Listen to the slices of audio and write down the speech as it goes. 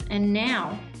And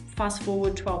now, fast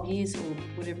forward 12 years or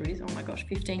whatever it is, oh my gosh,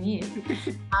 15 years,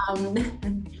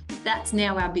 that's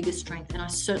now our biggest strength. And I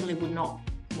certainly would not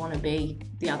want to be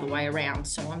the other way around.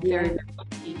 So I'm very, very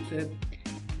lucky for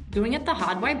doing it the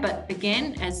hard way. But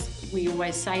again, as we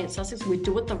always say at Sussex, we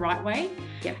do it the right way.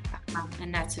 Yep.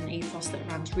 And that's an ethos that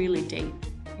runs really deep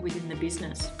within the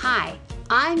business. Hi,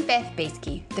 I'm Beth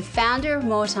Beesky, the founder of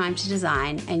More Time to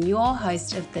Design and your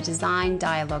host of the Design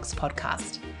Dialogues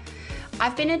podcast.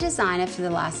 I've been a designer for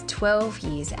the last 12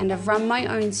 years and I've run my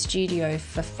own studio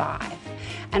for 5.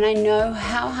 And I know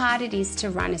how hard it is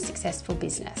to run a successful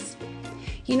business.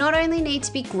 You not only need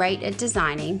to be great at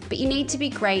designing, but you need to be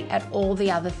great at all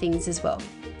the other things as well.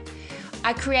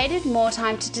 I created More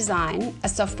Time to Design, a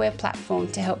software platform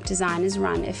to help designers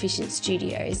run efficient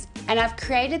studios, and I've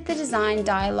created the Design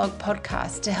Dialogue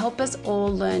podcast to help us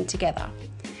all learn together.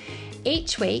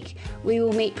 Each week, we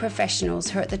will meet professionals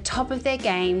who are at the top of their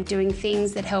game doing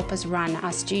things that help us run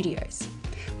our studios.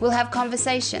 We'll have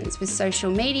conversations with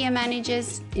social media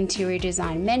managers, interior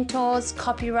design mentors,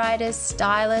 copywriters,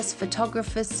 stylists,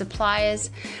 photographers,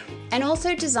 suppliers, and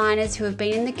also designers who have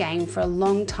been in the game for a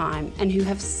long time and who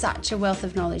have such a wealth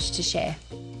of knowledge to share.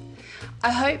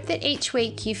 I hope that each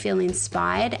week you feel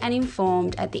inspired and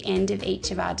informed at the end of each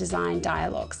of our design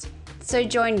dialogues. So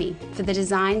join me for the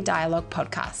Design Dialogue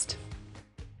podcast.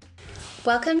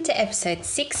 Welcome to episode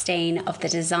 16 of the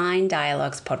Design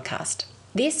Dialogues podcast.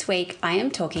 This week I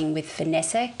am talking with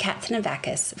Vanessa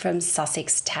Katsanevakis from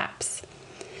Sussex Taps.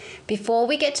 Before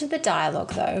we get to the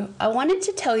dialogue though, I wanted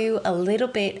to tell you a little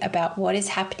bit about what is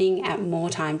happening at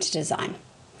More Time to Design.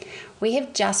 We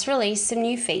have just released some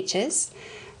new features,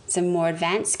 some more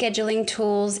advanced scheduling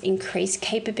tools, increased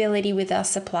capability with our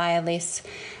supplier lists,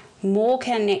 more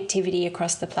connectivity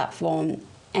across the platform,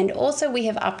 and also we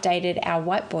have updated our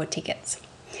whiteboard tickets.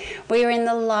 We are in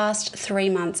the last 3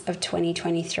 months of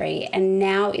 2023 and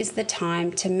now is the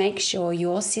time to make sure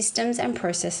your systems and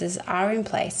processes are in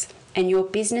place and your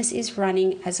business is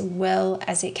running as well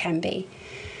as it can be.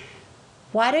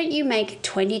 Why don't you make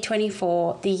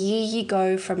 2024 the year you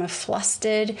go from a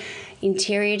flustered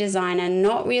interior designer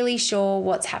not really sure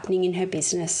what's happening in her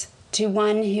business to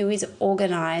one who is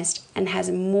organized and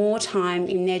has more time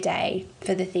in their day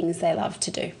for the things they love to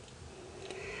do.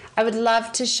 I would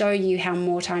love to show you how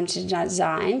More Time to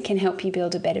Design can help you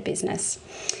build a better business.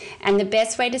 And the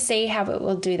best way to see how it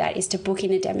will do that is to book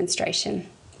in a demonstration.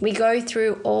 We go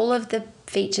through all of the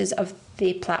features of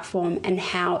the platform and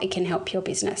how it can help your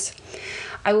business.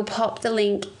 I will pop the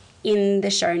link in the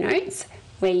show notes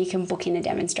where you can book in a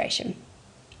demonstration.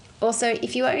 Also,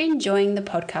 if you are enjoying the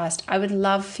podcast, I would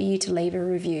love for you to leave a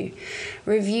review.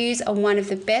 Reviews are one of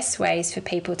the best ways for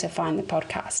people to find the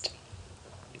podcast.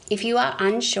 If you are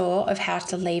unsure of how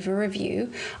to leave a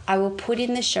review, I will put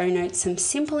in the show notes some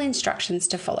simple instructions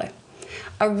to follow.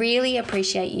 I really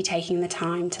appreciate you taking the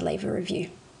time to leave a review.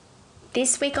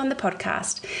 This week on the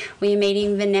podcast, we are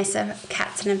meeting Vanessa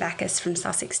Katsanevakis from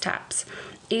Sussex Taps.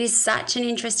 It is such an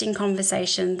interesting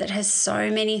conversation that has so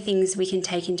many things we can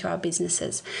take into our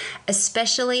businesses,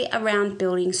 especially around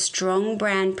building strong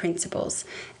brand principles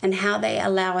and how they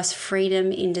allow us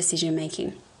freedom in decision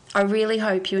making. I really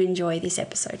hope you enjoy this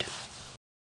episode.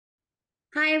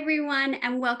 Hi everyone,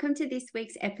 and welcome to this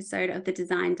week's episode of the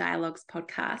Design Dialogues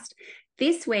podcast.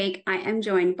 This week I am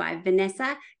joined by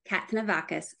Vanessa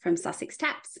Katsanevakis from Sussex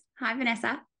Taps. Hi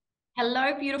Vanessa.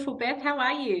 Hello, beautiful Beth. How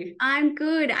are you? I'm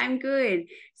good.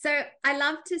 So I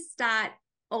love to start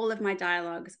all of my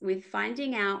dialogues with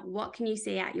finding out what can you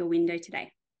see out your window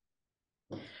today?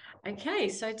 Okay,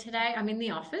 so today I'm in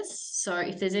the office. So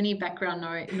if there's any background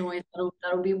noise,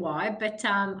 that'll be why. But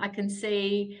I can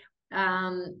see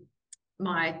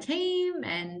my team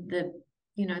and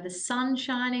the sun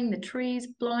shining, the trees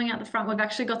blowing out the front. We've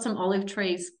actually got some olive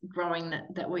trees growing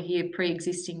that were here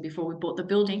pre-existing before we bought the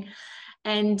building.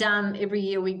 And every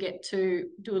year we get to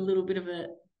do a little bit of a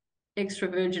extra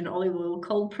virgin olive oil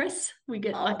cold press. We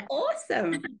get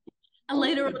awesome. a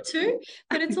litre or two,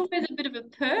 but it's always a bit of a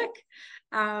perk.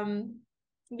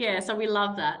 So we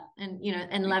love that. And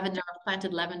lavender, I've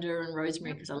planted lavender and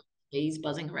rosemary because I love bees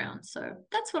buzzing around. So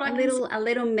that's what a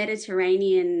little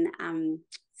Mediterranean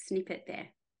snippet there.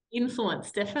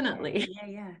 Influence, definitely.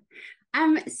 Yeah.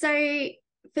 So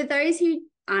for those who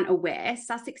aren't aware,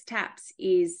 Sussex Taps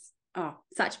is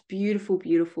such beautiful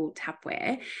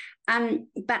tapware.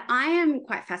 But I am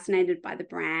quite fascinated by the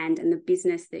brand and the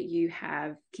business that you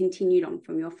have continued on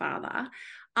from your father.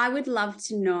 I would love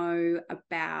to know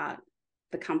about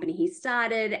the company he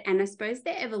started and I suppose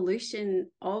the evolution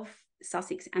of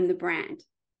Sussex and the brand.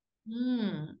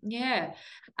 Yeah.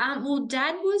 Well,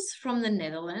 Dad was from the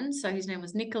Netherlands, so his name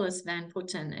was Nicholas van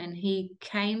Putten, and he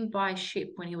came by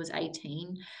ship when he was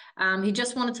 18. He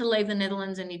just wanted to leave the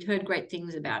Netherlands, and he'd heard great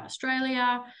things about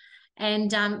Australia.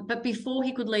 And but before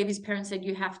he could leave, his parents said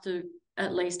you have to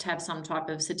at least have some type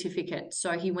of certificate.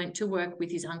 So he went to work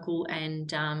with his uncle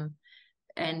and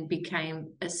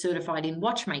became certified in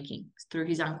watchmaking through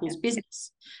his uncle's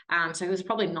business. So he was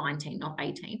probably 19, not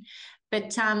 18.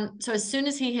 But so as soon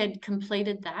as he had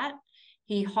completed that,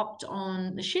 he hopped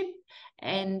on the ship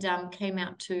and came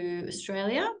out to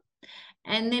Australia.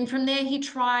 And then from there, he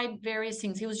tried various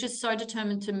things. He was just so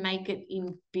determined to make it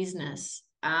in business.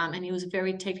 And he was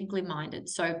very technically minded.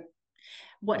 So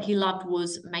what he loved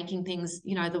was making things,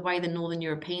 the way the Northern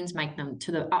Europeans make them,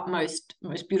 to the utmost,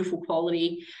 most beautiful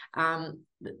quality,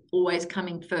 always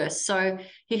coming first. So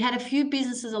he had a few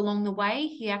businesses along the way.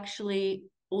 He actually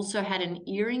also had an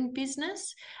earring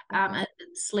business,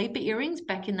 sleeper earrings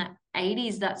back in the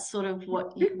 80s. That's sort of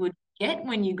what you would get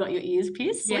when you got your ears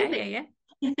pierced. Yeah.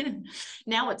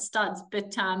 Now it's studs,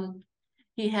 but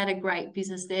he had a great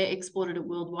business there, exported it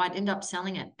worldwide, ended up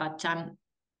selling it. But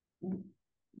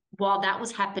while that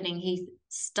was happening, he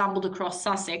stumbled across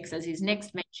Sussex as his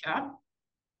next venture.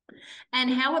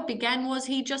 And how it began was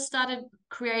he just started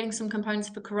creating some components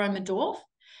for Coroma Dorf,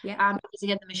 because he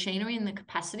had the machinery and the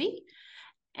capacity.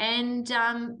 And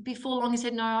before long, he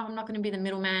said, no, I'm not going to be the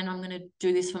middleman. I'm going to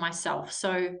do this for myself.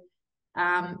 So,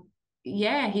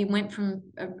 he went from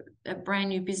a brand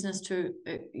new business to,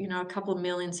 a couple of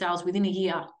million sales within a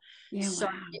year. Yeah, so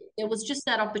wow. there was just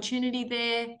that opportunity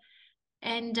there.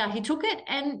 And he took it,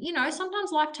 and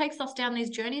sometimes life takes us down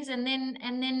these journeys, and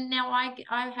then now I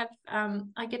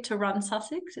get to run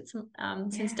Sussex. It's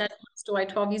since Dad passed away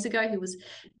 12 years ago. He was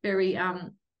very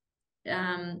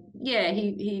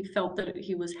he felt that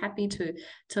he was happy to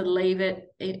leave it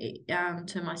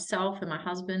to myself and my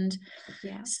husband.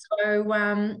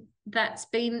 So that's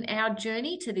been our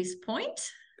journey to this point.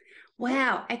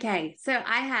 Wow. Okay, so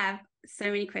I have so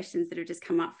many questions that have just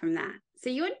come up from that. So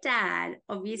your dad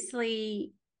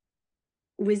obviously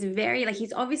was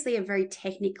he's obviously a very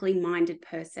technically minded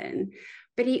person,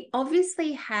 but he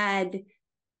obviously had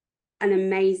an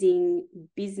amazing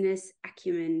business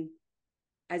acumen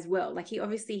as well. Like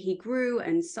he grew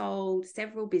and sold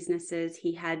several businesses.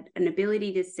 He had an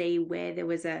ability to see where there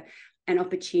was an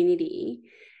opportunity.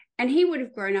 And he would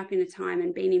have grown up in a time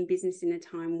and been in business in a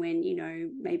time when,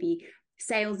 maybe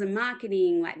sales and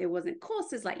marketing, like there wasn't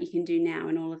courses like you can do now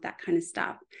and all of that kind of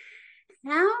stuff.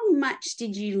 How much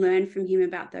did you learn from him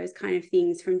about those kind of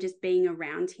things from just being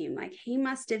around him? Like he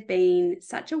must have been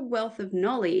such a wealth of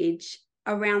knowledge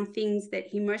around things that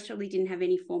he most probably didn't have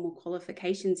any formal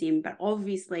qualifications in, but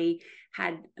obviously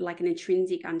had like an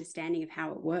intrinsic understanding of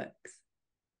how it works.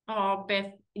 Oh,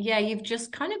 Beth, yeah, you've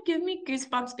just kind of given me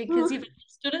goosebumps because you've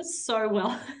understood it so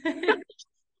well.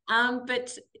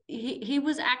 But he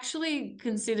was actually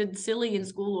considered silly in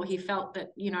school, or he felt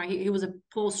that, he was a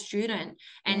poor student,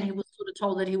 and he was sort of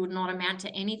told that he would not amount to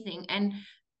anything. And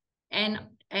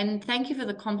thank you for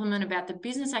the compliment about the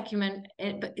business acumen,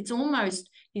 but it's almost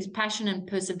his passion and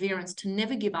perseverance to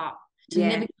never give up,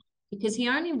 because he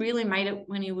only really made it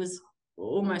when he was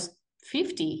almost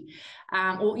 50,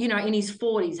 or in his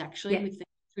 40s actually,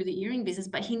 through the earring business.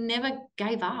 But he never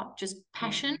gave up. Just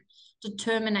passion,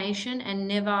 determination, and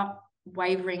never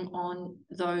wavering on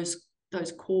those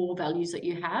core values that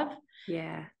you have.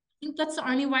 I think that's the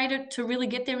only way to really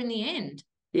get there in the end.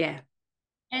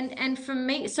 And for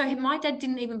me, so my dad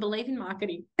didn't even believe in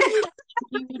marketing.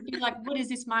 He would be like, what is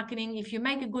this marketing? If you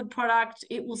make a good product,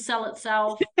 it will sell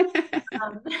itself.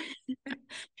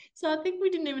 So I think we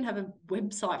didn't even have a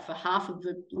website for half of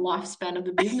the lifespan of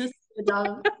the business.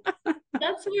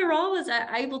 That's where I was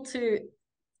able to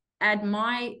add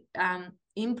my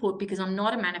input, because I'm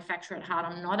not a manufacturer at heart.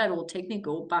 I'm not at all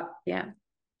technical, but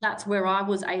that's where I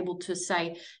was able to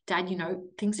say, Dad,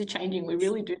 things are changing. We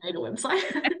really do need a website.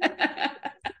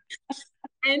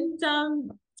 And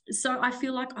so I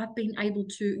feel like I've been able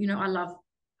to, I love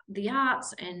the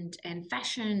arts and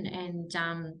fashion and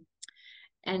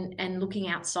looking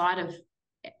outside of,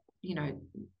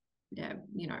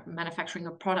 manufacturing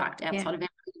a product outside of our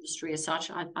industry as such.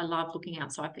 I love looking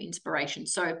outside for inspiration.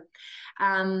 So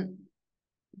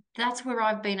that's where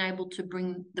I've been able to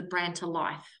bring the brand to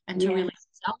life and to really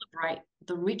celebrate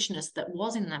the richness that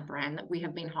was in that brand that we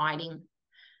have been hiding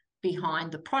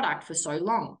behind the product for so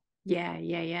long.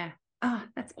 Oh,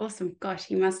 that's awesome. Gosh,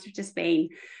 he must have just been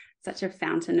such a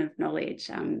fountain of knowledge.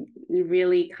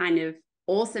 Really kind of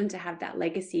awesome to have that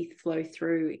legacy flow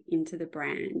through into the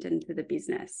brand and to the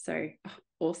business. So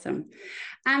awesome.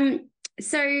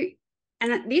 So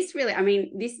And this really, I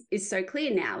mean, this is so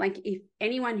clear now. Like, if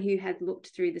anyone who has looked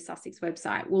through the Sussex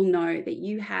website will know that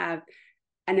you have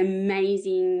an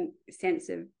amazing sense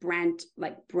of brand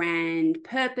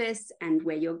purpose and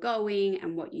where you're going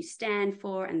and what you stand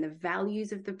for and the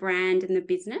values of the brand and the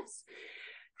business.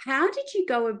 How did you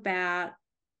go about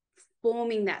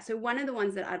forming that? So one of the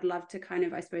ones that I'd love to kind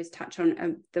of, I suppose, touch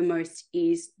on the most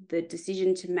is the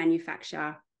decision to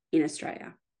manufacture in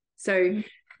Australia. So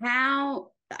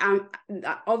how,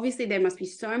 obviously there must be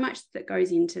so much that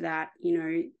goes into that, you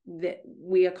know, that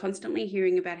we are constantly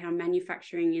hearing about how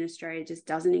manufacturing in Australia just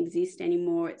doesn't exist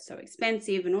anymore. It's so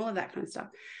expensive and all of that kind of stuff.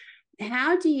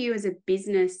 How do you as a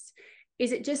business,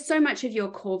 is it just so much of your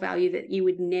core value that you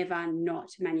would never not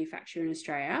manufacture in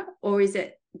Australia? Or is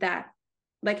it that,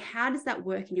 like, how does that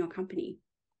work in your company?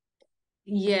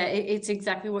 Yeah, it's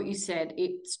exactly what you said.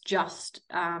 It's just,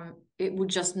 it would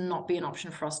just not be an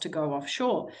option for us to go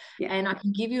offshore. Yeah. And I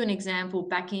can give you an example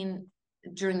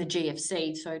during the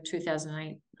GFC, so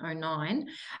 2008, 09,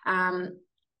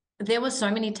 there were so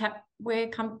many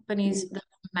tapware companies that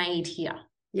were made here.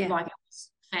 Yeah. Like, it was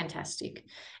fantastic.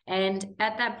 And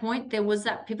at that point, there was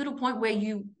that pivotal point where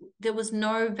there was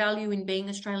no value in being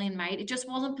Australian made. It just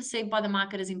wasn't perceived by the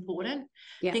market as important.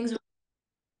 Yeah. Things were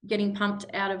getting pumped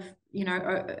out of, you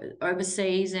know,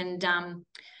 overseas, and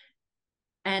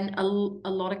a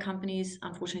lot of companies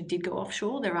unfortunately did go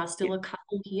offshore. There are still a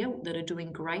couple here that are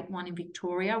doing great. One in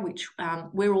Victoria, which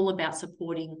we're all about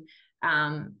supporting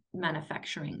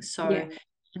manufacturing. So,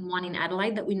 and one in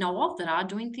Adelaide that we know of that are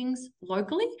doing things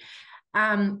locally.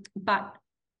 But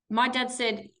my dad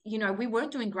said, you know, we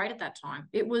weren't doing great at that time.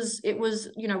 It was,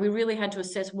 you know, we really had to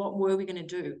assess what were we going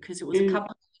to do, because it was a couple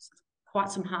of years, quite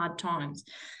some hard times,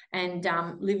 and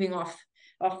living off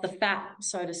the fat,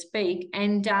 so to speak.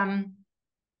 And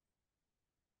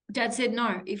Dad said,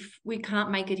 no, if we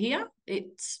can't make it here,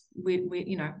 it's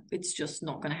you know, it's just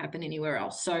not going to happen anywhere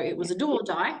else. So it was a do or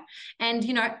die. And,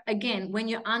 you know, again, when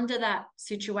you're under that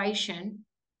situation,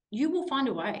 you will find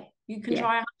a way. You can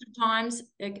try 100 times,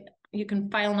 you can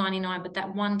fail 99, but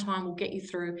that one time will get you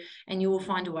through, and you will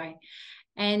find a way.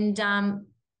 And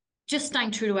just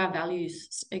staying true to our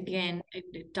values. Again,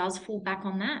 it does fall back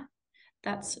on that.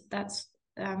 That's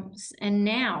and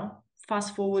now,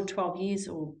 fast forward 12 years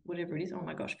or whatever it is, oh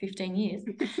my gosh, 15 years,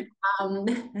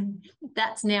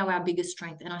 that's now our biggest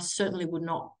strength. And I certainly would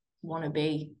not want to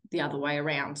be the other way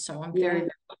around. So I'm very,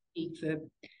 very lucky for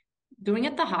doing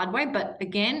it the hard way. But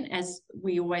again, as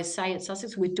we always say at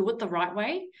Sussex, we do it the right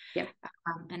way. Yeah.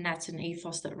 And that's an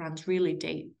ethos that runs really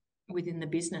deep within the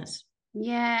business.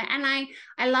 Yeah. And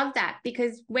I love that,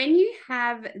 because when you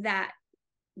have that,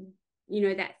 you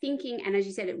know, that thinking, and as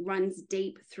you said, it runs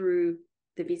deep through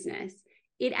the business,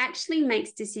 it actually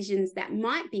makes decisions that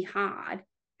might be hard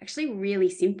actually really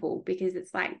simple, because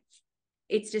it's like,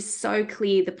 it's just so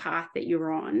clear the path that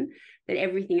you're on that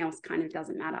everything else kind of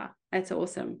doesn't matter. That's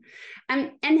awesome.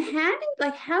 And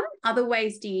how other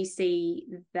ways do you see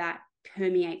that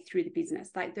permeate through the business,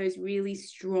 like those really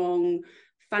strong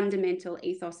fundamental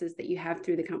ethoses that you have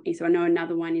through the company? So I know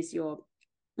another one is your,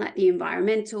 like, the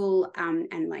environmental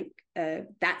and like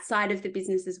that side of the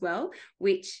business as well,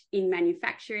 which in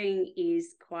manufacturing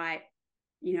is quite,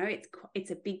 you know,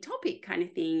 it's a big topic kind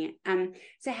of thing.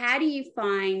 So how do you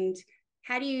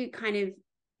kind of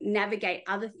navigate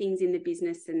other things in the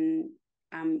business, and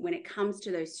when it comes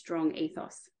to those strong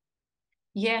ethos?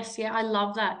 Yes, yeah, I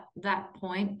love that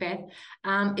point, Beth.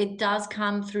 It does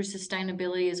come through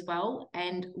sustainability as well,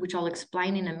 and which I'll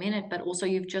explain in a minute. But also,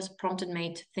 you've just prompted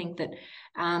me to think that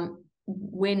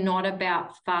we're not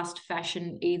about fast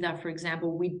fashion either. For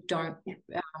example, we don't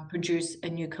produce a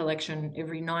new collection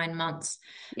every 9 months.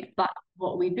 Yeah. But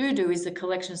what we do is the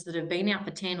collections that have been out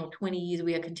for 10 or 20 years,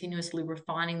 we are continuously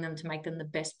refining them to make them the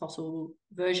best possible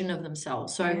version of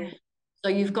themselves. So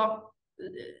you've got,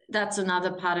 that's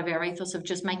another part of our ethos of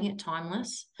just making it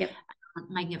timeless,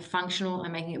 making it functional,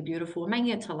 and making it beautiful, and making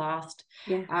it to last.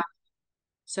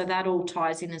 So that all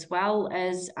ties in, as well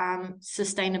as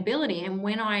sustainability. And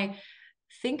when I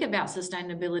think about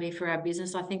sustainability for our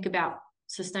business, I think about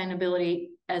sustainability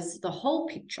as the whole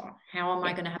picture. How am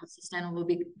I going to have a sustainable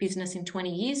business in 20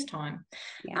 years' time?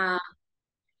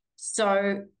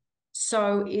 So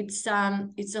it's a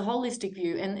holistic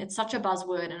view, and it's such a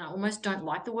buzzword, and I almost don't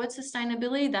like the word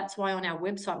sustainability. That's why on our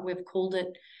website we've called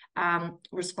it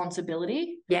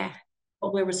responsibility.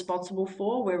 What we're responsible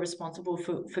for. We're responsible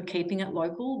for keeping it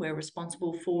local. We're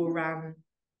responsible for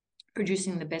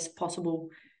producing the best possible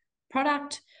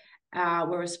product.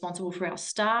 We're responsible for our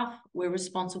staff. We're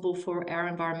responsible for our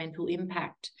environmental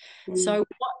impact. So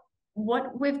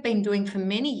what we've been doing for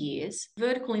many years,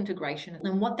 vertical integration.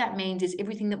 And what that means is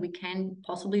everything that we can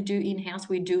possibly do in-house,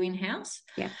 we do in-house.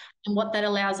 Yeah. And what that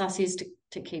allows us is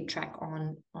to keep track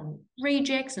on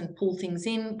rejects and pull things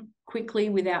in quickly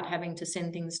without having to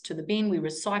send things to the bin. We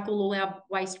recycle all our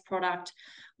waste product.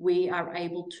 We are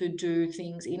able to do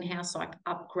things in-house, like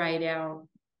upgrade our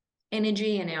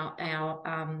energy and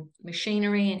our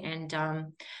machinery, and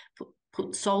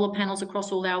put solar panels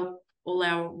across all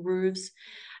our roofs,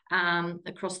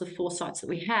 across the 4 sites that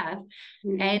we have.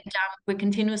 Mm-hmm. And we're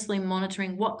continuously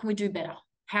monitoring what can we do better?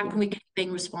 How can we keep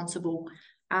being responsible?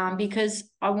 Because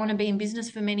I want to be in business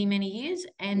for many, many years,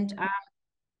 and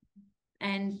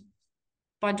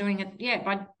by doing it,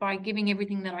 by giving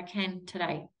everything that I can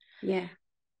today. Yeah.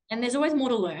 And there's always more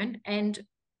to learn, and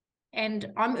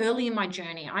I'm early in my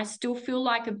journey. I still feel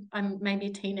like I'm maybe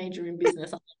a teenager in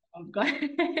business.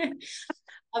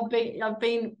 I've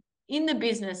been in the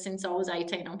business since I was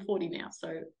 18. I'm 40 now,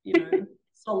 so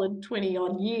solid 20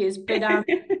 odd years. But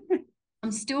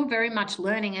I'm still very much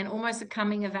learning, and almost a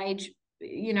coming of age,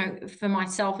 for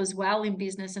myself as well in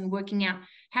business, and working out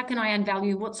how can I add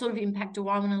value, what sort of impact do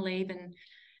I want to leave,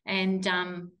 and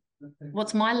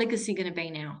what's my legacy going to be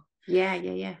now?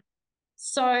 Yeah.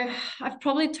 So I've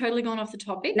probably totally gone off the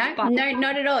topic. No,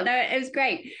 not at all. No, it was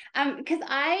great. Because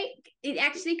it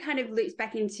actually kind of loops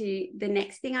back into the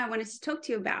next thing I wanted to talk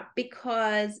to you about,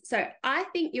 because so I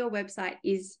think your website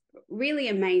is really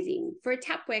amazing for a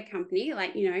tapware company.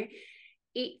 Like,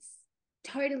 it's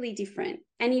totally different,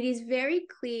 and it is very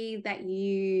clear that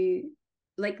you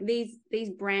like these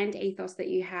brand ethos that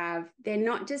you have. They're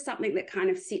not just something that kind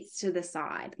of sits to the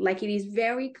side. Like, it is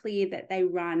very clear that they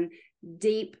run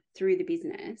deep through the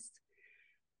business.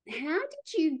 How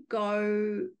did you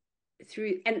go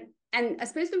through, and I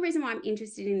suppose the reason why I'm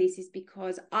interested in this is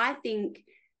because I think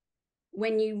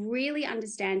when you really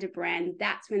understand a brand,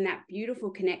 that's when that beautiful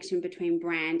connection between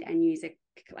brand and user,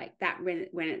 like that,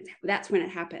 that's when it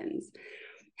happens.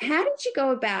 How did you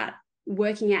go about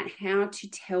working out how to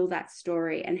tell that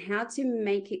story and how to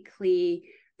make it clear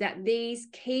that these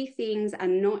key things are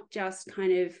not just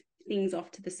kind of things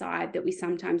off to the side that we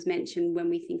sometimes mention when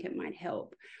we think it might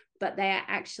help, but they are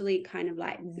actually kind of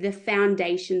like the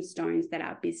foundation stones that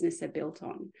our business are built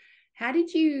on? How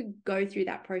did you go through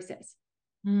that process?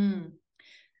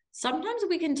 Sometimes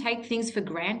we can take things for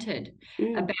granted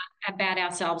about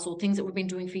ourselves, or things that we've been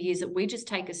doing for years that we just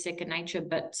take as second nature,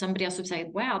 but somebody else would say,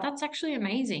 wow, that's actually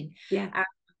amazing. Yeah.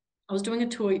 I was doing a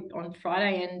tour on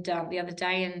Friday and the other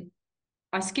day, and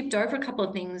I skipped over a couple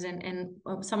of things, and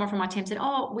someone from my team said,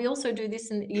 oh, we also do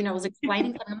this, and I was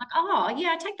explaining something. I'm like, oh yeah,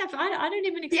 I take that. I don't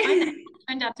even explain that. It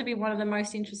turned out to be one of the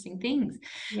most interesting things.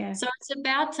 Yeah. So it's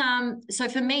about so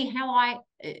for me, how I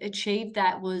achieved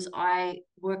that was I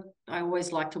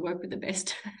always like to work with the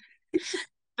best.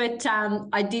 But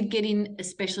I did get in a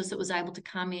specialist that was able to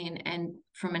come in and,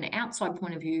 from an outside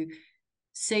point of view,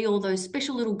 see all those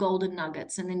special little golden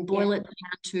nuggets, and then boil it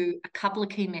down to a couple of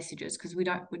key messages, because we're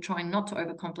trying not to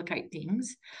overcomplicate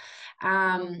things.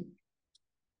 And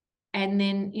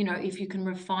then, if you can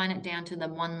refine it down to the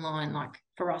one line, like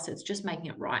for us, it's just making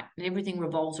it right, and everything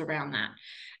revolves around that.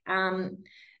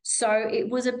 So it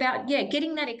was about,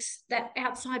 getting that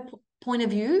outside point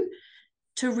of view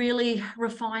to really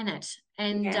refine it.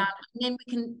 And then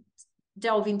we can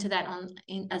delve into that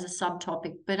as a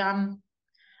subtopic. But I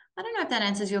don't know if that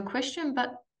answers your question,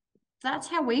 but that's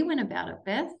how we went about it,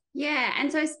 Beth. Yeah.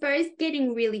 And so I suppose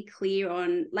getting really clear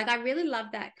on, like, I really love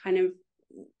that kind of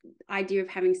idea of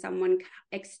having someone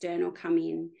external come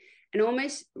in and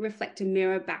almost reflect a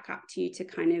mirror back up to you to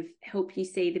kind of help you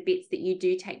see the bits that you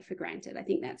do take for granted. I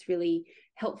think that's really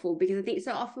helpful, because I think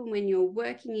so often when you're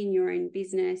working in your own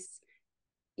business,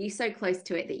 you're so close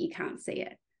to it that you can't see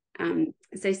it.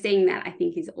 So seeing that, I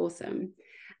think, is awesome.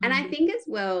 And I think as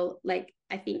well, like,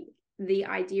 I think the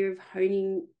idea of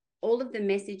honing all of the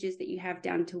messages that you have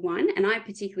down to one, and I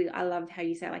loved how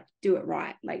you say, like, do it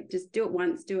right, like just do it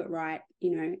once, do it right,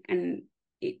 and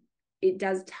it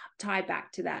does tie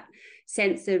back to that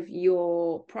sense of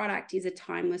your product is a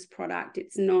timeless product.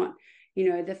 It's not,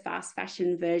 the fast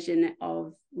fashion version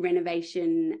of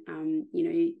renovation.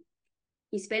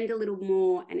 You spend a little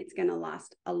more and it's going to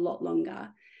last a lot longer.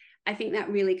 I think that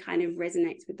really kind of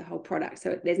resonates with the whole product.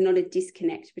 So there's not a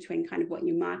disconnect between kind of what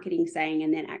your marketing's saying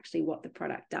and then actually what the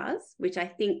product does, which I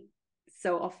think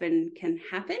so often can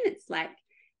happen. It's like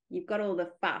you've got all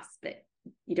the fuss, but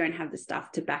you don't have the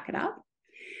stuff to back it up.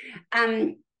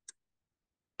 And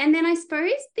then I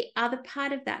suppose the other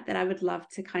part of that I would love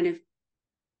to kind of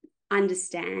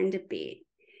understand a bit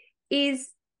is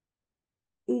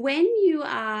when you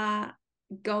are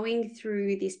going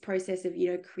through this process of,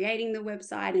 creating the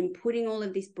website and putting all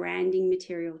of this branding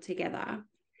material together,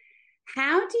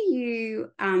 how do you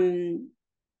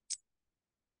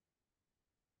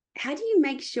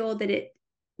make sure that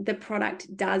the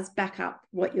product does back up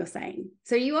what you're saying?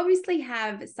 So you obviously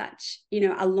have such,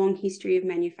 a long history of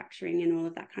manufacturing and all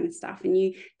of that kind of stuff. And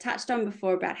you touched on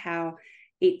before about how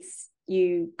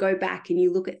you go back and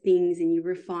you look at things and you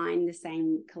refine the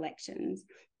same collections.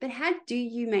 But how do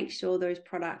you make sure those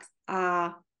products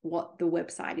are what the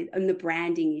website is and the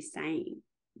branding is saying?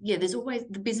 Yeah,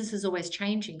 the business is always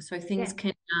changing. So things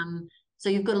can, so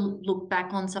you've got to look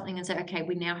back on something and say, okay,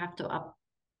 we now have to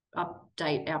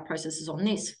update our processes on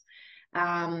this.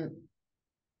 But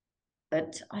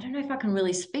I don't know if I can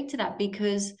really speak to that,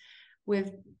 because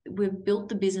we've built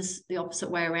the business the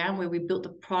opposite way around, where we built the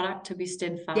product to be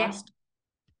steadfast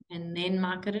and then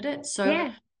marketed it. So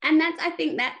and I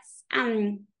think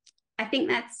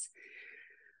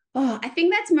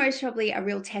that's most probably a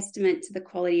real testament to the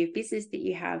quality of business that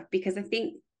you have, because I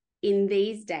think in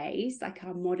these days, like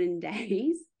our modern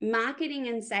days, marketing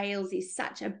and sales is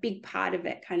such a big part of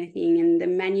it, kind of thing. And the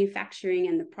manufacturing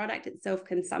and the product itself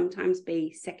can sometimes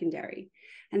be secondary.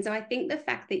 And so I think the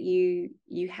fact that you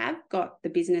have got the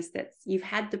business, you've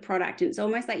had the product, and it's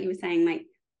almost like you were saying, like,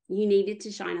 you needed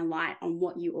to shine a light on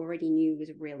what you already knew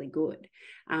was really good.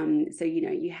 So,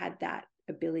 you had that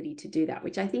ability to do that,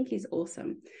 which I think is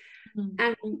awesome.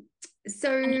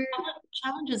 So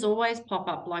challenges always pop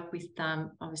up, like with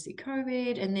obviously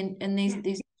COVID, and these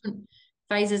different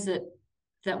phases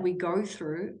that we go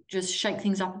through just shake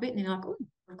things up a bit, and you're like, oh,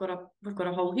 we've got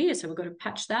a hole here, so we've got to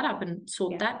patch that up and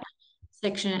sort that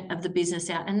section of the business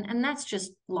out, and that's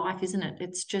just life, isn't it?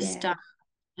 It's just an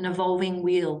evolving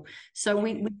wheel. So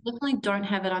we definitely don't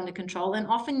have it under control, and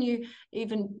often you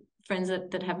even friends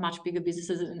that have much bigger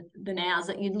businesses than ours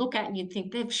that you'd look at and you'd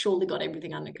think they've surely got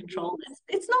everything under control.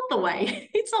 It's not the way.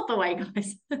 It's not the way,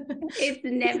 guys. It's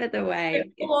never the way.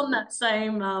 We're all on that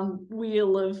same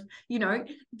wheel of,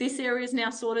 this area is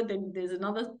now sorted, then there's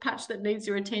another patch that needs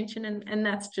your attention, and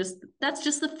that's just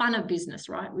the fun of business,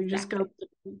 right? We just go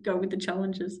with the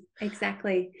challenges.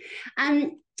 Exactly.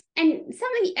 And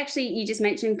something actually you just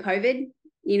mentioned, COVID,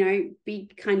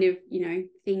 big kind of,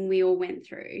 thing we all went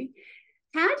through.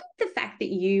 How did the fact that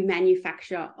you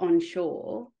manufacture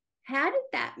onshore, how did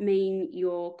that mean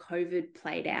your COVID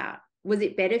played out? Was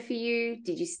it better for you?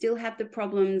 Did you still have the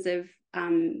problems of,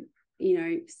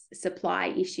 supply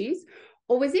issues?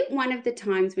 Or was it one of the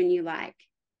times when you like,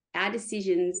 our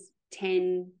decisions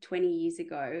 10, 20 years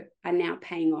ago are now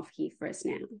paying off here for us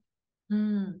now?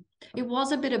 It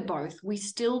was a bit of both. We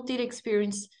still did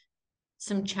experience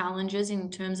some challenges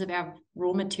in terms of our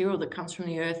raw material that comes from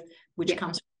the earth, which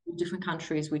comes from different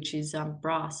countries, which is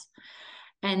brass.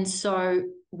 And so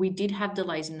we did have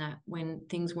delays in that when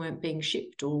things weren't being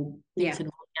shipped or things had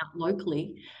gone out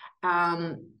locally.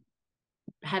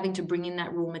 Having to bring in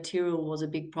that raw material was a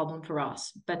big problem for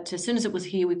us. But as soon as it was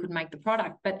here, we could make the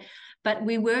product. But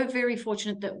we were very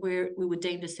fortunate that we were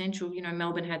deemed essential.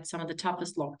 Melbourne had some of the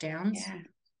toughest lockdowns in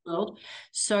the world.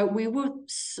 So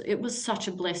it was such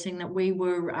a blessing that we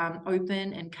were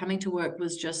open, and coming to work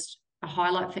was just a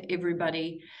highlight for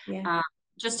everybody,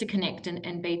 just to connect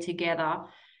and be together.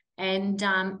 And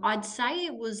I'd say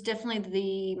it was definitely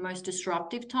the most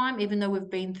disruptive time, even though we've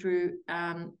been through,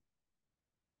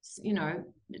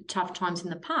 tough times in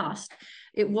the past.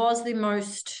 It was the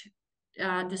most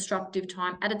disruptive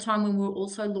time, at a time when we were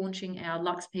also launching our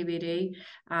Lux PVD,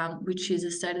 which is a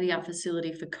state-of-the-art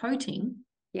facility for coating.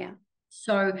 Yeah.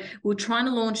 So we're trying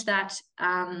to launch that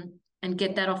and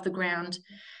get that off the ground.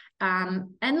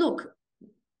 And look,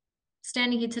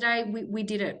 standing here today, we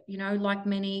did it, like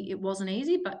many, it wasn't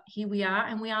easy, but here we are,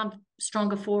 and we are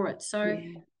stronger for it. So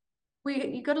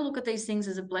you got to look at these things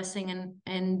as a blessing,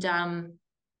 and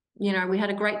we had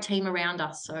a great team around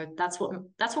us. So that's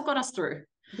what got us through.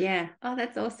 Yeah. Oh,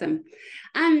 that's awesome.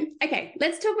 Okay,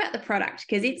 let's talk about the product,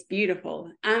 because it's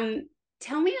beautiful.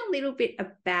 Tell me a little bit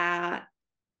about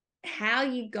how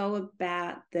you go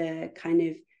about the kind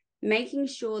of making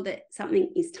sure that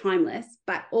something is timeless,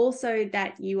 but also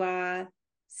that you are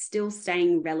still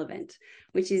staying relevant,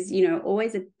 which is,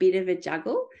 always a bit of a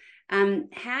juggle.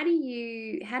 How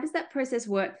does that process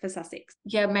work for Sussex?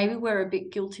 Yeah, maybe we're a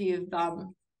bit guilty of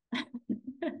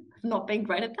not being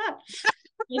great at that.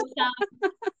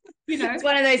 It's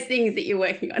one of those things that you're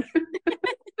working on.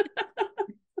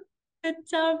 But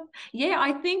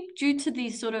I think due to the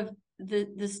sort of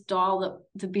the style that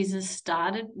the business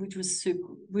started, which was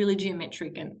really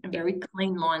geometric and very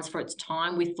clean lines for its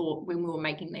time, we thought when we were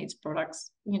making these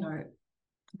products,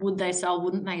 would they sell,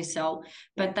 wouldn't they sell?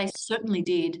 But they certainly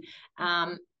did.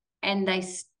 and they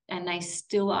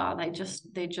still are. They're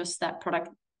just that product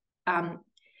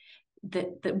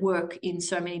that work in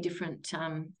so many different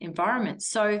environments.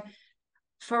 So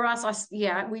for us,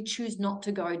 we choose not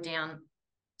to go down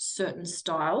certain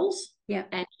styles,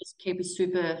 and just keep a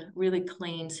super really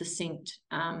clean, succinct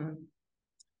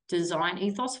design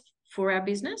ethos for our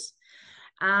business.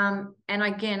 And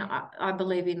again, I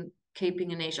believe in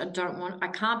keeping a niche. I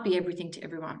can't be everything to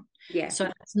everyone. Yeah. So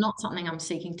that's not something I'm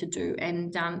seeking to do.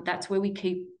 And that's where we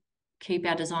keep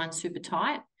our design super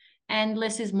tight, and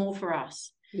less is more for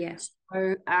us. Yeah.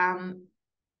 So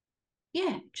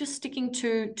just sticking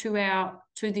to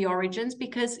the origins,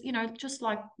 because, you know, just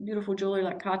like beautiful jewelry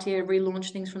like Cartier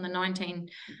relaunched things from the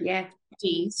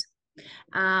 1950s,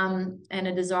 and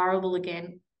are desirable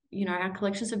again. You know, our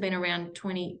collections have been around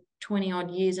 20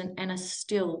 odd years and are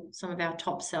still some of our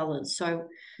top sellers. So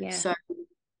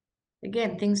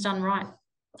again, things done right.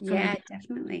 Yeah,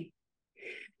 definitely.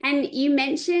 And you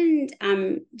mentioned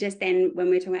just then when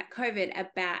we were talking about COVID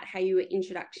about how you were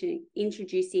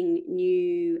introducing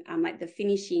new like the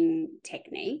finishing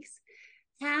techniques.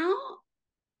 How,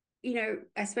 you know,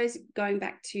 I suppose going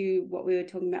back to what we were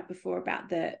talking about before about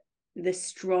the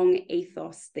strong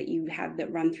ethos that you have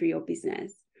that run through your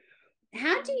business.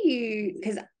 How do you,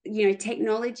 because, you know,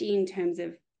 technology in terms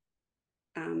of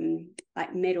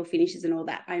like metal finishes and all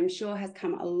that, I'm sure has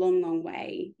come a long, long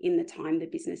way in the time the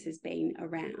business has been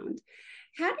around.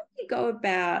 How do you go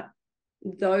about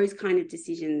those kind of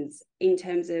decisions in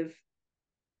terms of,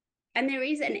 and there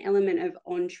is an element of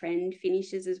on-trend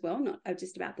finishes as well, not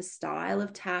just about the style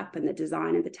of tap and the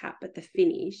design of the tap, but the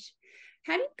finish.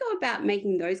 How do you go about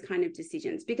making those kind of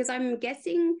decisions? Because I'm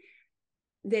guessing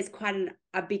there's quite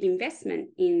a big investment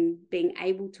in being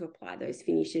able to apply those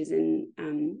finishes and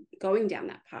going down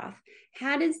that path.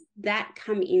 How does that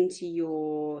come into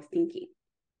your thinking?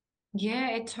 Yeah,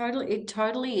 it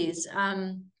totally is.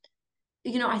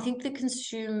 You know, I think the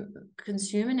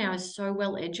consumer now is so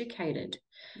well educated.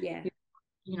 Yeah.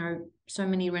 You know, so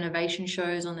many renovation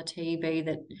shows on the TV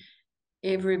that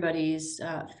everybody's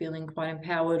feeling quite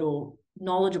empowered or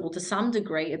knowledgeable to some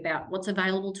degree about what's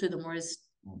available to them, whereas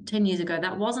 10 years ago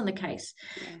that wasn't the case.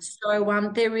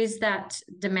 So there is that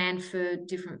demand for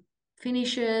different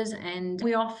finishes, and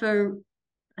we offer,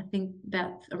 I think,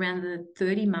 about around the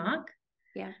 30 mark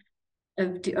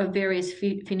of various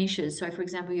finishes. So for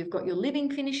example, you've got your living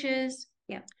finishes,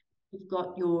 you've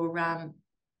got your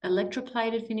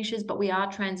electroplated finishes, but we are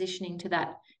transitioning to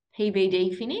that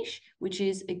PVD finish, which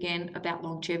is again about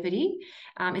longevity.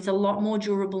 It's a lot more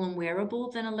durable and wearable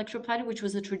than electroplated, which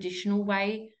was a traditional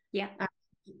way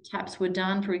taps were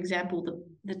done. For example,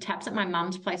 the taps at my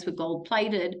mum's place were gold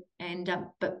plated, and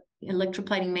but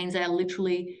electroplating means they are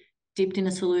literally dipped in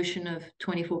a solution of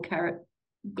 24 karat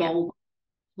gold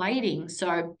plating.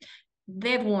 So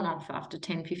they've worn off after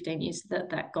 10, 15 years,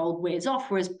 that gold wears off,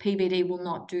 whereas PVD will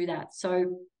not do that.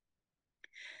 So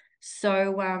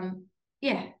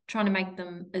trying to make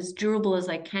them as durable as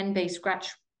they can be,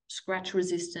 scratch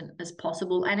resistant as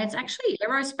possible. And it's actually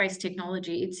aerospace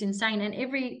technology. It's insane. And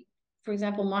for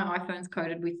example, my iPhone's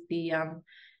coated with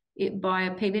by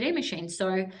a PVD machine.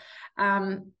 So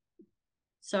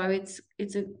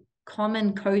it's a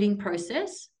common coating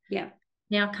process.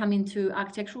 Now come into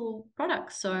architectural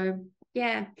products. So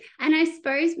and I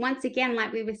suppose once again,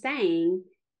 like we were saying,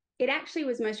 it actually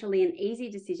was most probably an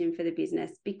easy decision for the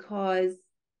business because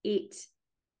it,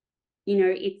 you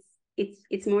know,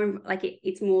 it's more like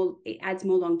it adds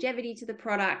more longevity to the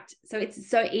product. So it's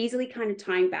so easily kind of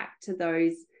tying back to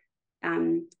those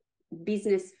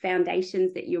business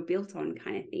foundations that you're built on,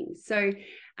 kind of thing. So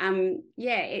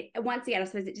once again, I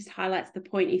suppose it just highlights the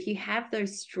point. If you have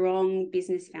those strong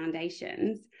business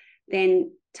foundations,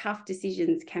 then tough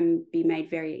decisions can be made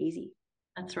very easy.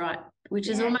 That's right. Which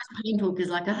is almost painful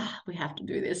because we have to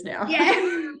do this now.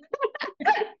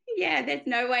 There's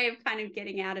no way of kind of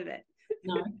getting out of it.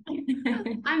 No.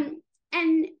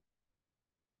 And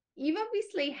you've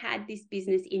obviously had this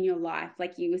business in your life.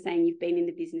 Like you were saying, you've been in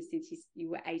the business since you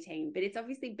were 18, but it's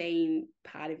obviously been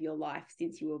part of your life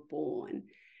since you were born.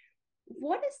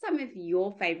 What are some of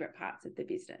your favorite parts of the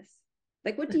business?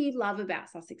 Like, what do you love about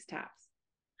Sussex Taps?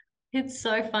 It's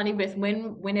so funny, Beth.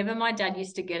 Whenever my dad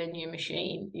used to get a new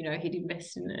machine, you know, he'd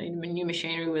invest in a new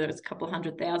machinery, whether it's a couple of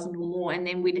 $100,000 or more, and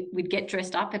then we'd get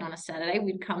dressed up, and on a Saturday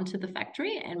we'd come to the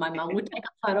factory, and my mum would take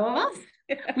a photo of us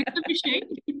with the machine.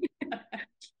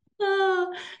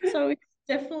 So it's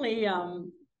definitely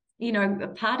you know, a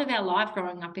part of our life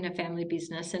growing up in a family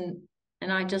business, and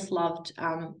I just loved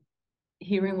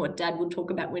hearing what Dad would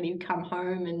talk about when he'd come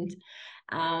home,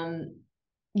 and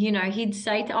you know, he'd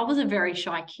say, I was a very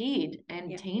shy kid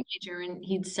and teenager, and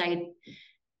he'd say,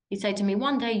 he'd say to me,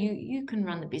 one day you can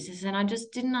run the business. And I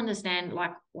just didn't understand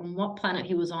like on what planet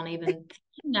he was on even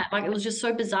thinking that. Like it was just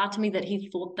so bizarre to me that he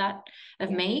thought that of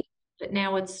me. But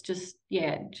now it's just,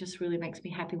 yeah, it just really makes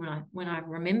me happy when I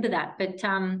remember that. But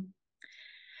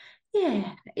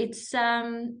yeah, it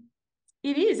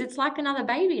is. It's like another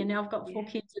baby, and now I've got 4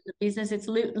 kids in the business. It's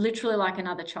literally like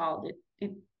another child.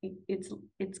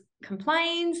 It's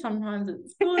complains. Sometimes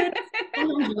it's good.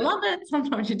 Sometimes you love it.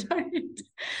 Sometimes you don't.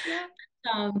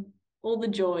 Yeah. All the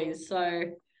joys. So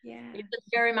Yeah. it's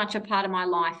very much a part of my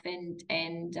life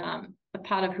and a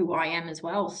part of who I am as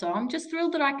well. So I'm just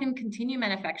thrilled that I can continue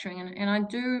manufacturing, and I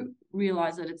do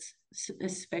realize that it's a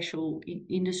special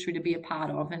industry to be a part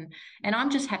of, and I'm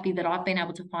just happy that I've been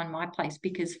able to find my place,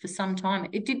 because for some time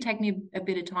it did take me a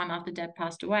bit of time after Dad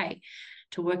passed away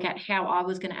to work out how I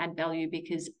was going to add value,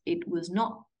 because it was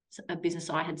not a business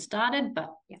I had started,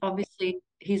 but obviously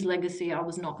his legacy, I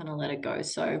was not going to let it go.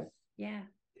 So yeah.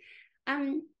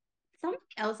 Something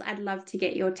else I'd love to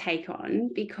get your take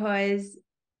on, because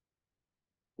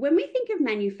when we think of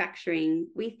manufacturing,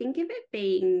 we think of it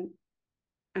being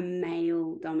a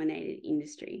male-dominated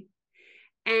industry.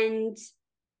 And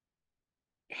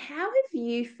how have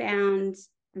you found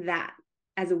that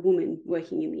as a woman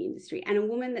working in the industry and a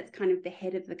woman that's kind of the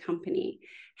head of the company?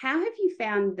 How have you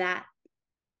found that?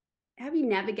 How have you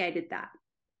navigated that?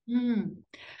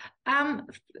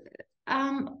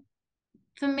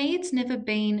 For me, it's never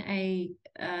been a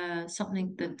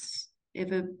something that's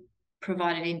ever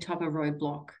provided any type of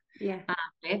roadblock. Yeah.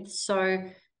 So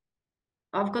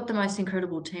I've got the most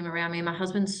incredible team around me. My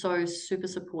husband's so super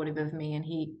supportive of me, and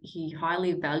he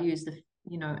highly values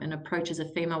and approaches a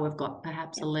female. We've got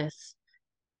perhaps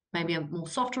maybe a more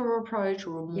softer approach,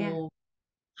 or a more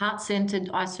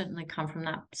heart-centered. I certainly come from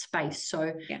that space.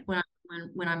 So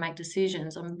when I make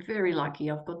decisions, I'm very lucky.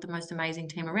 I've got the most amazing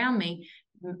team around me,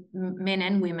 men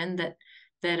and women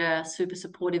that are super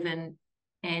supportive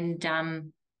and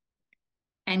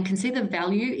can see the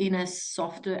value in a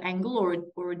softer angle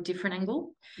or a different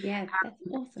angle. Yeah, that's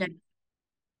awesome.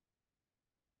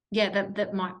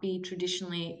 That might be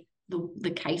traditionally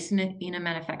the case in a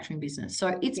manufacturing business.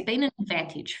 So it's been an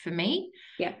advantage for me.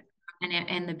 Yeah.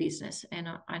 And the business. And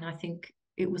I think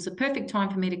it was a perfect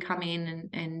time for me to come in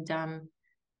and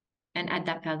add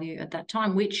that value at that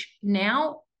time, which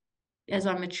now, as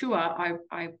I mature,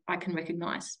 I can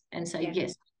recognize and say,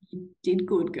 yes, you did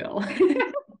good, girl.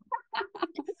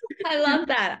 I love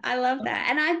that.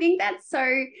 And I think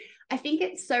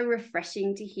it's so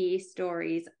refreshing to hear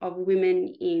stories of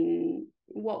women in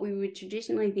what we would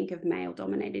traditionally think of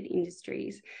male-dominated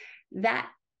industries, that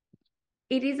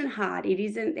it isn't hard.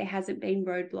 There hasn't been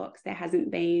roadblocks. There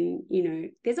hasn't been,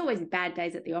 there's always bad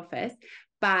days at the office,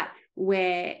 but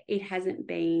where it hasn't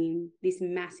been this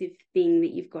massive thing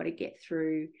that you've got to get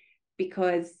through,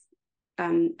 because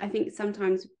I think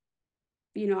sometimes,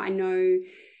 I know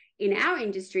in our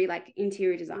industry, like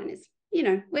interior designers,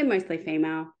 we're mostly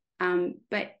female,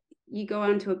 but you go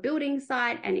onto a building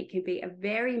site and it can be a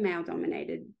very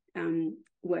male-dominated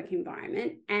work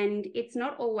environment, and it's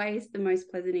not always the most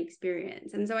pleasant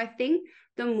experience. And so I think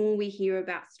the more we hear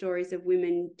about stories of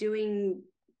women doing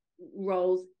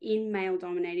roles in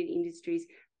male-dominated industries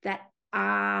that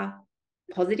are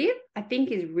positive, I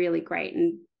think is really great.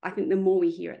 And I think the more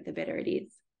we hear it, the better it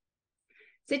is.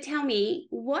 So tell me,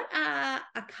 what are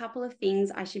a couple of things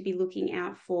I should be looking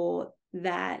out for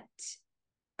that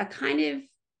are kind of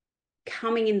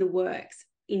coming in the works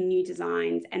in new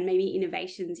designs and maybe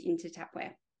innovations into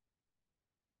tapware?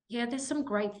 Yeah, there's some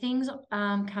great things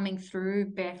coming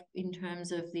through, Beth, in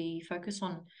terms of the focus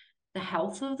on the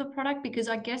health of the product, because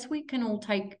I guess we can all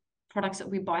take products that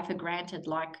we buy for granted,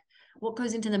 like what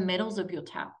goes into the metals of your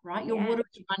tap, right? Your water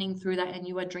is running through that, and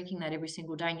you are drinking that every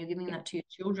single day, and you're giving that to your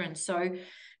children. So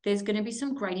there's going to be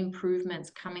some great improvements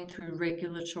coming through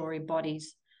regulatory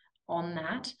bodies on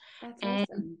that. That's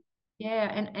awesome.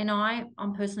 Yeah, and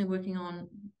I'm personally working on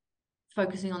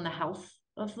focusing on the health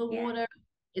of the water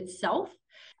itself.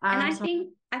 And I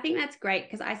think that's great,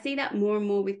 because I see that more and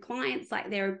more with clients. Like,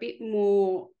 they're a bit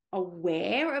more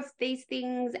aware of these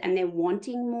things, and they're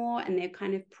wanting more, and they're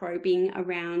kind of probing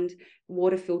around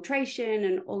water filtration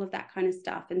and all of that kind of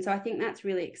stuff. And so I think that's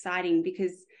really exciting,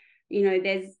 because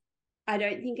I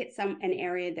don't think it's an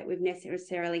area that we've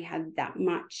necessarily had that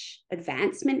much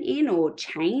advancement in or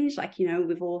change. Like,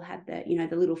 we've all had the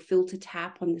little filter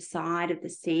tap on the side of the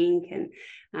sink.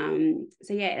 And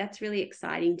so, that's really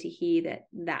exciting to hear that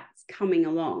that's coming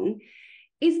along.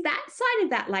 Is that side of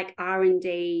that, like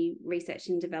R&D, research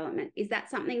and development, is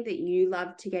that something that you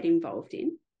love to get involved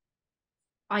in?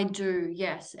 I do,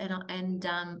 yes. And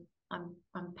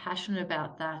I'm passionate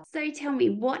about that. So tell me,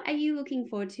 what are you looking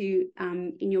forward to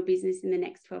in your business in the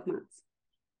next 12 months?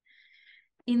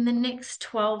 In the next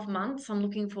 12 months, I'm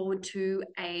looking forward to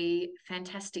a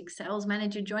fantastic sales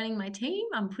manager joining my team.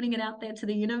 I'm putting it out there to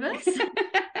the universe.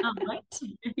 Right.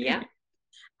 Yeah.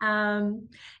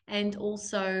 And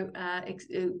also,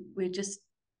 we're just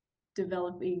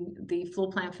developing the floor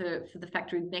plan for the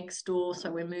factory next door. So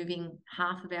we're moving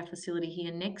half of our facility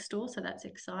here next door. So that's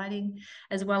exciting,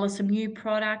 as well as some new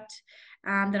product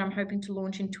that I'm hoping to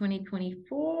launch in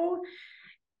 2024.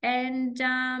 And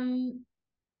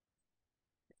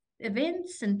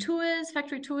events and tours,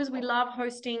 factory tours. We love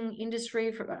hosting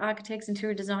industry for architects,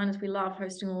 interior designers. We love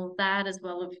hosting all of that, as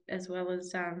well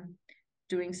as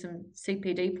doing some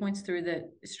CPD points through the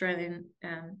Australian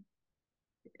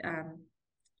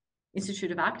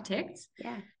Institute of Architects.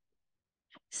 Yeah.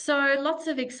 So lots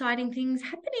of exciting things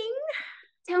happening.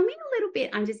 Tell me a little bit.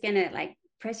 I'm just going to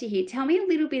press you here. Tell me a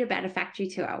little bit about a factory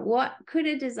tour. What could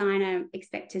a designer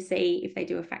expect to see if they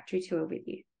do a factory tour with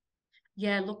you?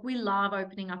 Yeah, look, we love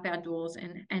opening up our doors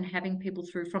and having people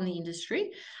through from the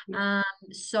industry. Yeah.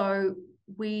 So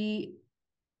we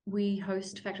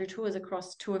host factory tours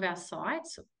across 2 of our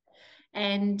sites,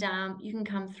 and you can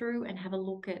come through and have a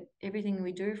look at everything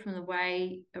we do, from the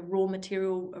way a raw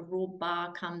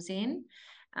bar comes in,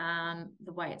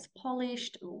 the way it's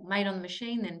polished, or made on the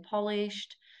machine, then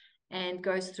polished, and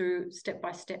goes through step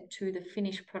by step to the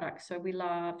finished product. So we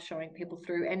love showing people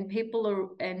through, and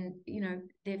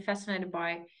they're fascinated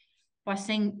by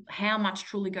seeing how much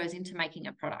truly goes into making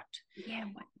a product. Yeah.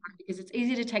 Because it's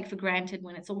easy to take for granted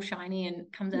when it's all shiny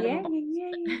and comes out of a box.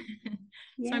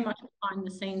 So much behind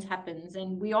the scenes happens,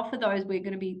 and we offer those. We're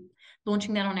going to be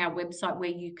launching that on our website, where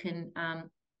you can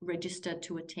register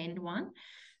to attend one.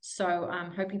 So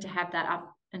I'm hoping to have that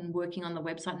up and working on the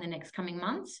website in the next coming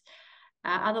months.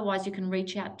 Otherwise, you can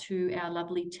reach out to our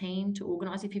lovely team to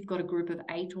organise. If you've got a group of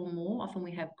 8 or more, often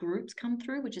we have groups come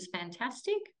through, which is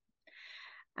fantastic.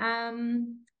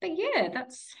 But yeah,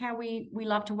 that's how we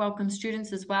love to welcome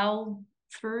students as well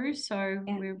through. So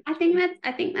yeah. I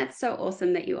think that's so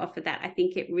awesome that you offer that. I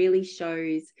think it really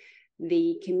shows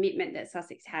the commitment that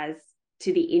Sussex has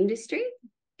to the industry,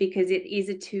 because it is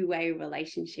a 2-way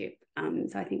relationship.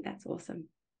 So I think that's awesome.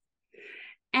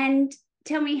 And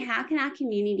tell me, how can our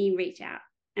community reach out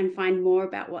and find more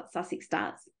about what Sussex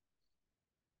does?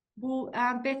 Well,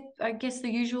 Beth, I guess the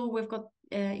usual. We've got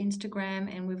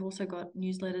Instagram, and we've also got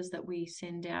newsletters that we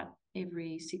send out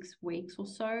every 6 weeks or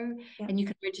so. Yep. And you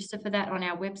can register for that on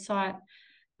our website.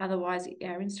 Otherwise,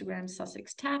 our Instagram,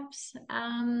 Sussex Taps.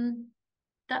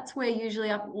 That's where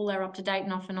usually all our up-to-date,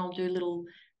 and often I'll do little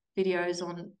videos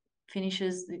on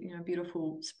finishes,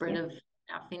 beautiful spread of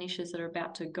our finishes that are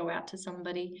about to go out to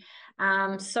somebody.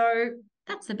 So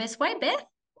that's the best way, Beth.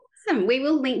 Awesome. We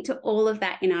will link to all of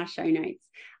that in our show notes.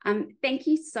 Thank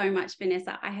you so much,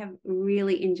 Vanessa. I have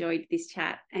really enjoyed this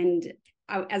chat, and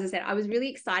as I said, I was really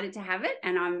excited to have it,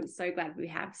 and I'm so glad we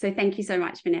have. So thank you so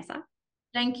much, Vanessa.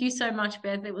 Thank you so much,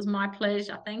 Beth. It was my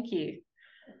pleasure. Thank you.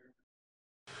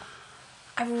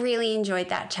 I really enjoyed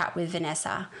that chat with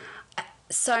Vanessa.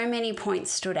 So many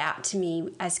points stood out to me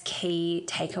as key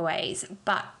takeaways,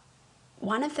 but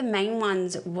one of the main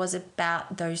ones was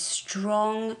about those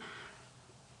strong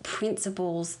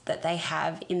principles that they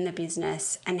have in the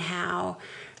business, and how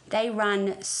they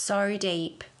run so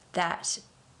deep that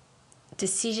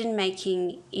decision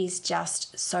making is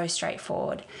just so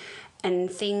straightforward, and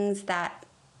things that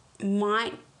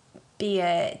might be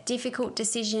a difficult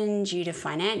decision due to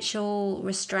financial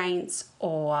restraints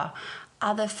or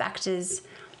other factors,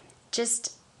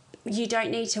 just you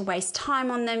don't need to waste time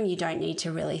on them. You don't need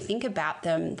to really think about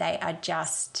them. They are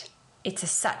just,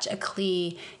 such a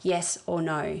clear yes or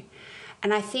no.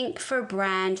 And I think for a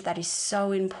brand that is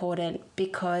so important,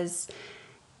 because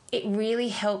it really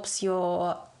helps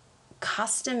your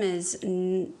customers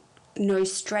know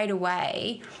straight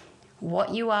away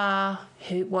what you are,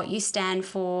 what you stand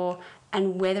for,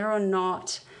 and whether or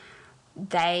not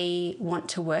they want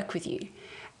to work with you.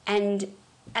 And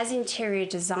as interior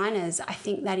designers, I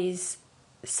think that is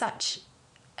such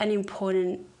an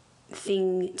important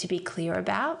thing to be clear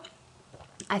about.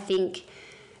 I think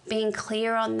being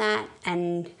clear on that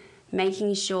and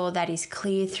making sure that is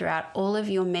clear throughout all of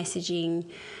your messaging,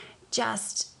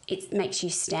 it makes you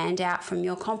stand out from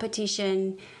your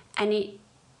competition, and it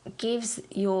gives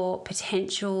your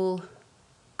potential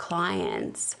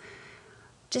clients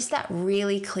just that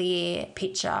really clear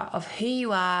picture of who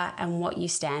you are and what you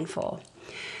stand for.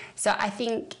 So I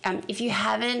think if you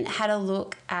haven't had a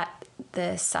look at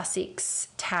the Sussex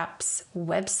Taps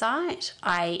website,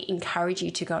 I encourage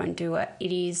you to go and do it.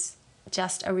 It is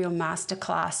just a real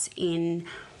masterclass in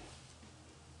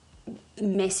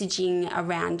messaging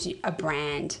around a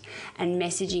brand and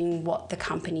messaging what the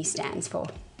company stands for.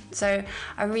 So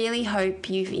I really hope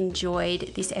you've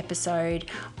enjoyed this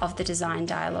episode of the Design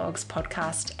Dialogues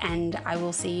podcast, and I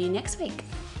will see you next week.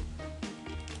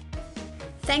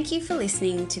 Thank you for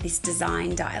listening to this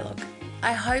Design Dialogue.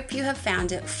 I hope you have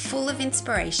found it full of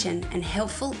inspiration and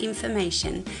helpful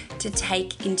information to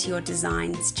take into your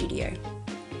design studio.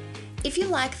 If you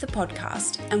like the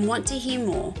podcast and want to hear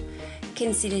more,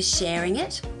 consider sharing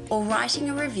it or writing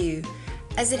a review,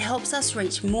 as it helps us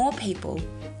reach more people,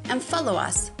 and follow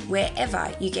us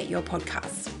wherever you get your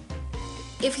podcasts.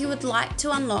 If you would like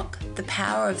to unlock the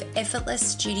power of effortless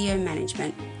studio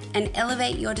management and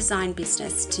elevate your design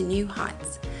business to new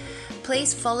heights,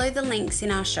 please follow the links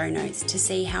in our show notes to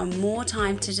see how more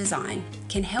time to design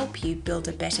can help you build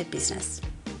a better business.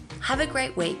 Have a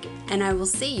great week, and I will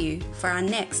see you for our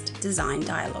next Design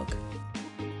Dialogue.